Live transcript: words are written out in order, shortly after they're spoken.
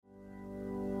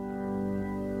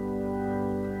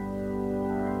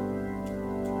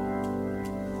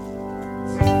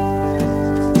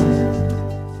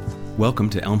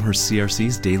Welcome to Elmhurst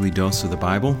CRC's Daily Dose of the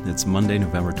Bible. It's Monday,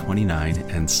 November 29,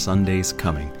 and Sunday's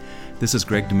coming. This is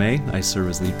Greg DeMay. I serve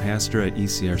as lead pastor at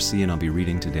ECRC, and I'll be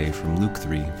reading today from Luke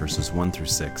 3, verses 1 through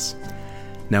 6.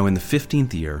 Now in the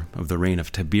 15th year of the reign of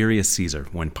Tiberius Caesar,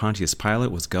 when Pontius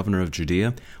Pilate was governor of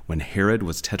Judea, when Herod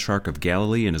was tetrarch of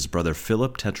Galilee, and his brother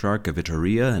Philip, tetrarch of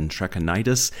Iturea and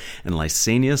Trachonitis, and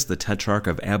Lysanias, the tetrarch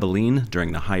of Abilene,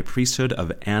 during the high priesthood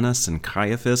of Annas and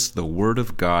Caiaphas, the word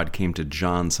of God came to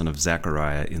John, son of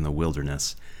Zechariah, in the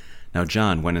wilderness. Now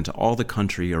John went into all the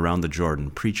country around the Jordan,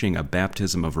 preaching a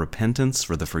baptism of repentance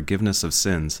for the forgiveness of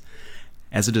sins.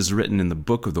 As it is written in the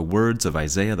book of the words of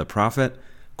Isaiah the prophet,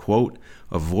 quote,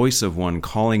 "A voice of one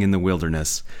calling in the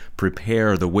wilderness,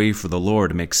 prepare the way for the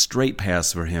Lord, make straight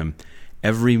paths for him.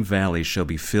 Every valley shall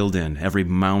be filled in, every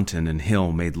mountain and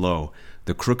hill made low.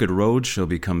 The crooked road shall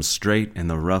become straight, and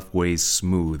the rough ways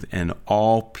smooth, and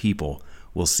all people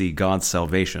will see God's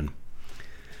salvation."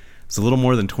 It's a little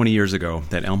more than 20 years ago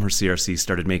that Elmhurst CRC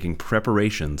started making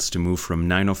preparations to move from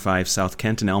 905 South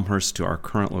Kent in Elmhurst to our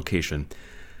current location.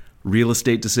 Real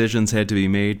estate decisions had to be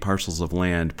made, parcels of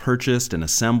land purchased and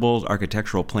assembled,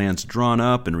 architectural plans drawn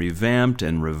up and revamped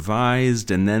and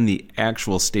revised, and then the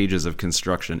actual stages of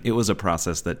construction. It was a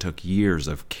process that took years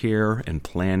of care and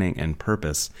planning and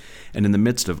purpose. And in the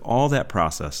midst of all that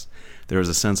process, there was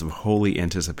a sense of holy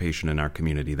anticipation in our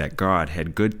community that God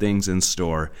had good things in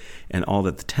store, and all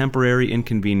that the temporary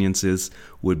inconveniences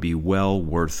would be well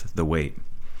worth the wait.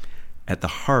 At the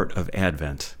heart of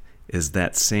Advent is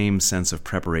that same sense of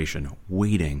preparation,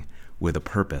 waiting with a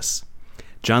purpose.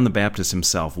 John the Baptist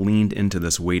himself leaned into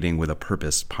this waiting with a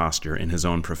purpose posture in his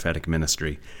own prophetic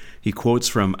ministry. He quotes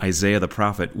from Isaiah the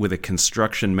prophet with a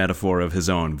construction metaphor of his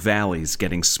own: valleys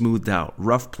getting smoothed out,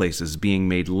 rough places being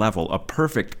made level, a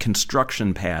perfect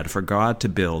construction pad for God to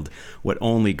build what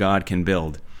only God can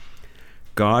build.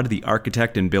 God, the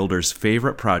architect and builder's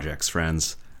favorite projects,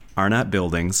 friends, are not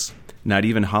buildings, not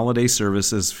even holiday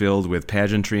services filled with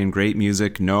pageantry and great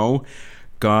music. No,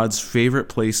 God's favorite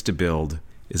place to build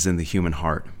is in the human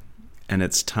heart. And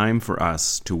it's time for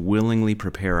us to willingly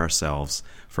prepare ourselves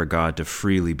for God to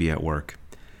freely be at work.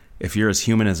 If you're as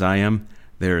human as I am,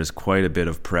 there is quite a bit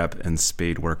of prep and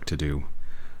spade work to do.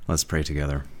 Let's pray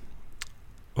together.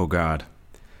 O God,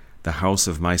 the house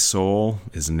of my soul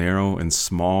is narrow and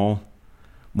small.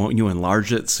 Won't you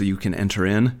enlarge it so you can enter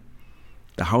in?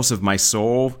 The house of my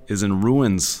soul is in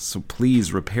ruins, so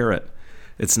please repair it.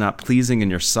 It's not pleasing in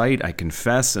your sight, I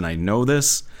confess, and I know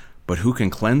this, but who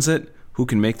can cleanse it? Who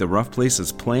can make the rough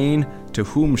places plain? To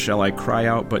whom shall I cry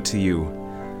out but to you?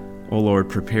 O Lord,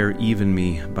 prepare even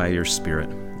me by your Spirit,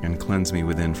 and cleanse me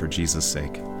within for Jesus'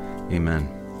 sake. Amen.